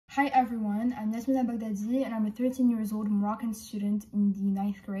Hi everyone, I'm Nasmina Baghdadi and I'm a 13 years old Moroccan student in the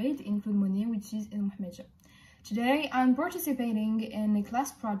 9th grade in Claude MONET, which is in Mohammedia. Today I'm participating in a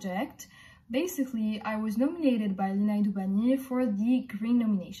class project. Basically, I was nominated by Lina Doubani for the green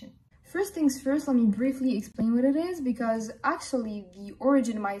nomination. First things first, let me briefly explain what it is because actually the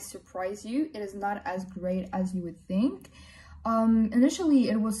origin might surprise you. It is not as great as you would think. Initially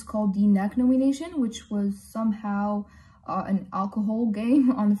it was called the NEC nomination, which was somehow an alcohol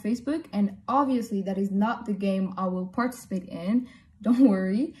game on Facebook, and obviously that is not the game I will participate in, don't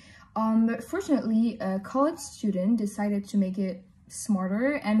worry. But fortunately a college student decided to make it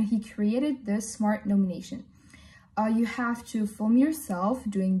smarter and he created the smart nomination. You have to film yourself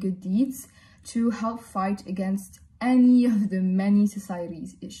doing good deeds to help fight against any of the many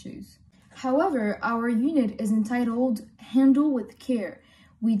society's issues. However, our unit is entitled Handle with Care.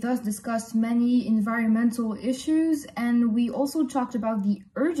 We thus discussed many environmental issues, and we also talked about the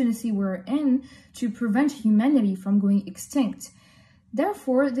urgency we're in to prevent humanity from going extinct.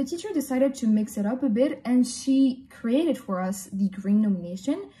 Therefore, the teacher decided to mix it up a bit, and she created for us the green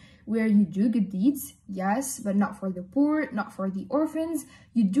nomination, where you do good deeds, yes, but not for the poor, not for the orphans,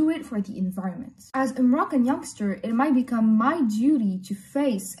 you do it for the environment. As a Moroccan youngster, it might become my duty to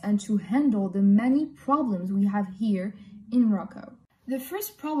face and to handle the many problems we have here in Morocco. The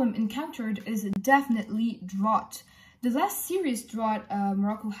first problem encountered is definitely drought. The last serious drought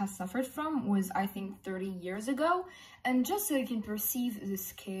Morocco has suffered from was, I think, 30 years ago. And just so you can perceive the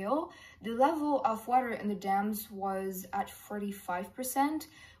scale, the level of water in the dams was at 45%,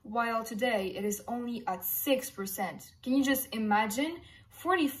 while today it is only at 6%. Can you just imagine?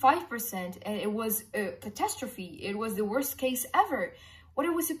 45%, and it was a catastrophe. It was the worst case ever. What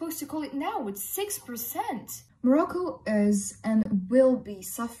are we supposed to call it now? It's 6%. Morocco is and will be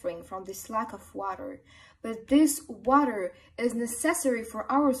suffering from this lack of water, but this water is necessary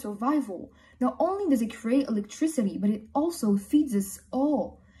for our survival. Not only does it create electricity, but it also feeds us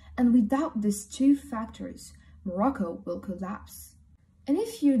all. And without these two factors, Morocco will collapse. And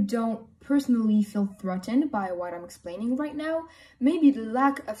if you don't personally feel threatened by what I'm explaining right now, maybe the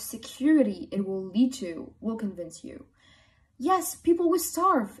lack of security it will lead to will convince you. Yes, people will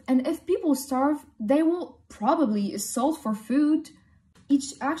starve, and if people starve, they will probably assault for food.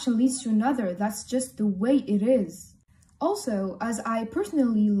 Each action leads to another, that's just the way it is. Also, as I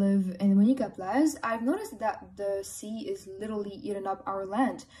personally live in Monica Place, I've noticed that the sea is literally eating up our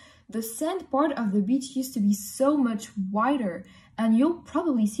land. The sand part of the beach used to be so much wider, and you'll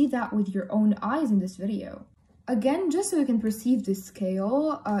probably see that with your own eyes in this video. Again, just so you can perceive the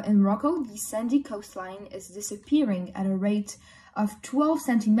scale, in Morocco, the sandy coastline is disappearing at a rate of 12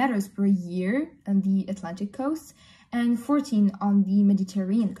 centimeters per year on the Atlantic coast and 14 on the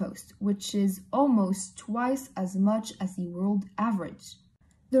Mediterranean coast, which is almost twice as much as the world average.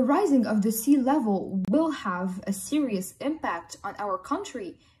 The rising of the sea level will have a serious impact on our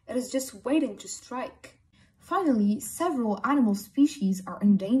country. It is just waiting to strike. Finally, several animal species are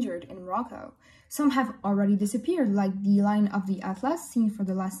endangered in Morocco. Some have already disappeared, like the lion of the Atlas, seen for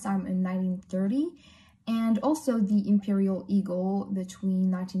the last time in 1930, and also the imperial eagle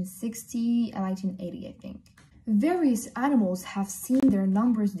between 1960 and 1980, I think. Various animals have seen their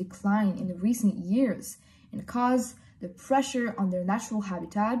numbers decline in recent years and cause the pressure on their natural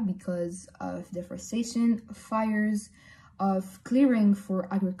habitat because of deforestation, fires, of clearing for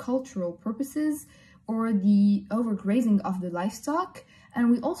agricultural purposes, or the overgrazing of the livestock, and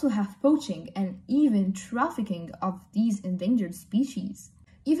we also have poaching and even trafficking of these endangered species.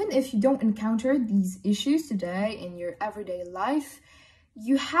 Even if you don't encounter these issues today in your everyday life,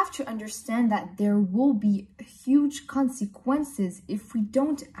 you have to understand that there will be huge consequences if we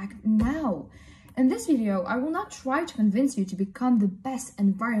don't act now. In this video, I will not try to convince you to become the best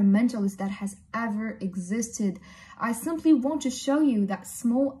environmentalist that has ever existed. I simply want to show you that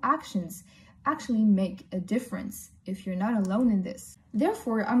small actions actually make a difference if you're not alone in this.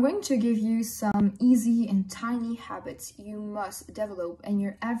 Therefore, I'm going to give you some easy and tiny habits you must develop in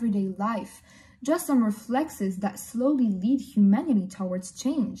your everyday life, just some reflexes that slowly lead humanity towards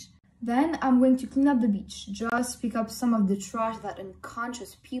change. Then I'm going to clean up the beach, just pick up some of the trash that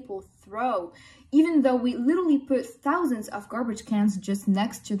unconscious people throw, even though we literally put thousands of garbage cans just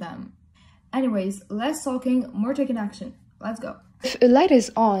next to them. Anyways, less talking, more taking action. Let's go. If a light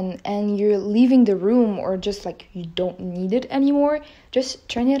is on and you're leaving the room or just like you don't need it anymore, just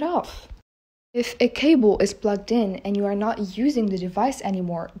turn it off. If a cable is plugged in and you are not using the device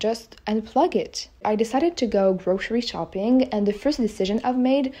anymore, just unplug it. I decided to go grocery shopping, and the first decision I've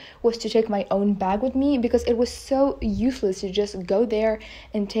made was to take my own bag with me because it was so useless to just go there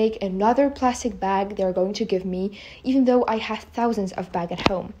and take another plastic bag they're going to give me, even though I have thousands of bags at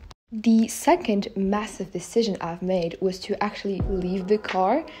home. The second massive decision I've made was to actually leave the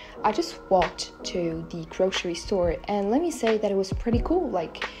car. I just walked to the grocery store, and let me say that it was pretty cool.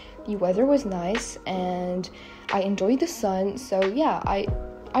 Like, the weather was nice and I enjoyed the sun, so yeah,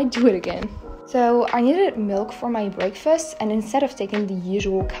 I do it again. So I needed milk for my breakfast, and instead of taking the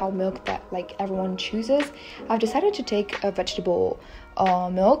usual cow milk that like everyone chooses, I've decided to take a vegetable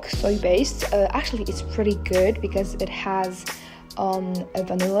milk, soy-based. Actually, it's pretty good because it has a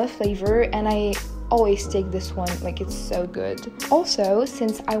vanilla flavor, and I always take this one, like it's so good. Also,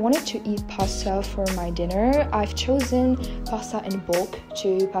 since I wanted to eat pasta for my dinner, I've chosen pasta in bulk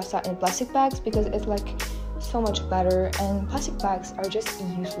to pasta in plastic bags because it's like so much better, and plastic bags are just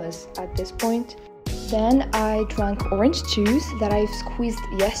useless at this point. Then I drank orange juice that I've squeezed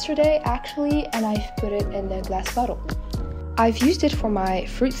yesterday actually, and I've put it in a glass bottle. I've used it for my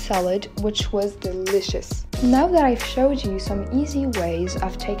fruit salad, which was delicious. Now that I've showed you some easy ways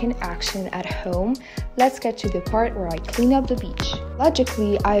of taking action at home, let's get to the part where I clean up the beach.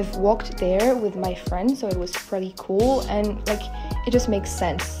 Logically, I've walked there with my friends, so it was pretty cool, and like it just makes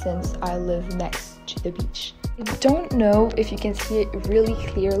sense since I live next to the beach. I don't know if you can see it really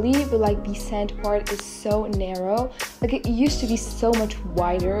clearly, but like the sand part is so narrow. Like it used to be so much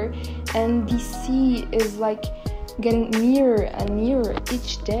wider, and the sea is like getting nearer and nearer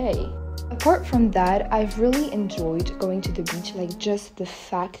each day. Apart from that, I've really enjoyed going to the beach, like just the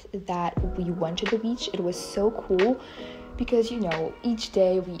fact that we went to the beach. It was so cool because, you know, each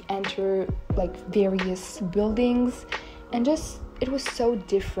day we enter like various buildings, and just it was so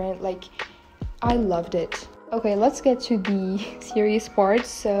different. Like I loved it. Okay, let's get to the serious part.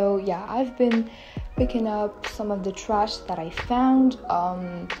 So yeah, I've been picking up some of the trash that I found,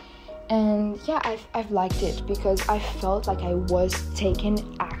 and yeah, I've liked it because I felt like I was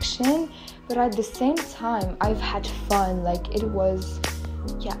taking action, but at the same time I've had fun. Like it was,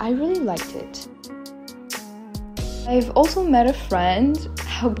 yeah, I really liked it. I've also met a friend.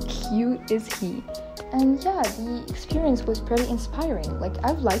 How cute is he? And yeah, the experience was pretty inspiring. Like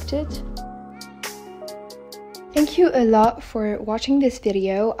I've liked it. Thank you a lot for watching this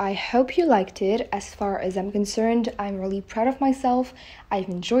video. I hope you liked it. As far as I'm concerned, I'm really proud of myself. I've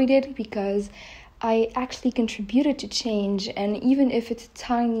enjoyed it because I actually contributed to change, and even if it's a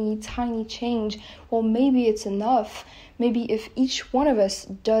tiny change, well, maybe it's enough. Maybe if each one of us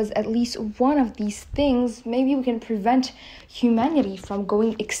does at least one of these things, maybe we can prevent humanity from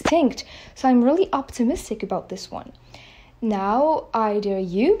going extinct. So I'm really optimistic about this one. Now, I dare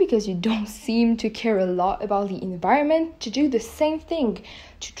you, because you don't seem to care a lot about the environment, to do the same thing,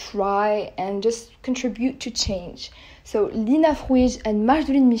 to try and just contribute to change. So, Lina Fruij and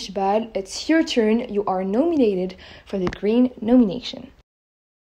Majdoline Mishbal, it's your turn. You are nominated for the Green nomination.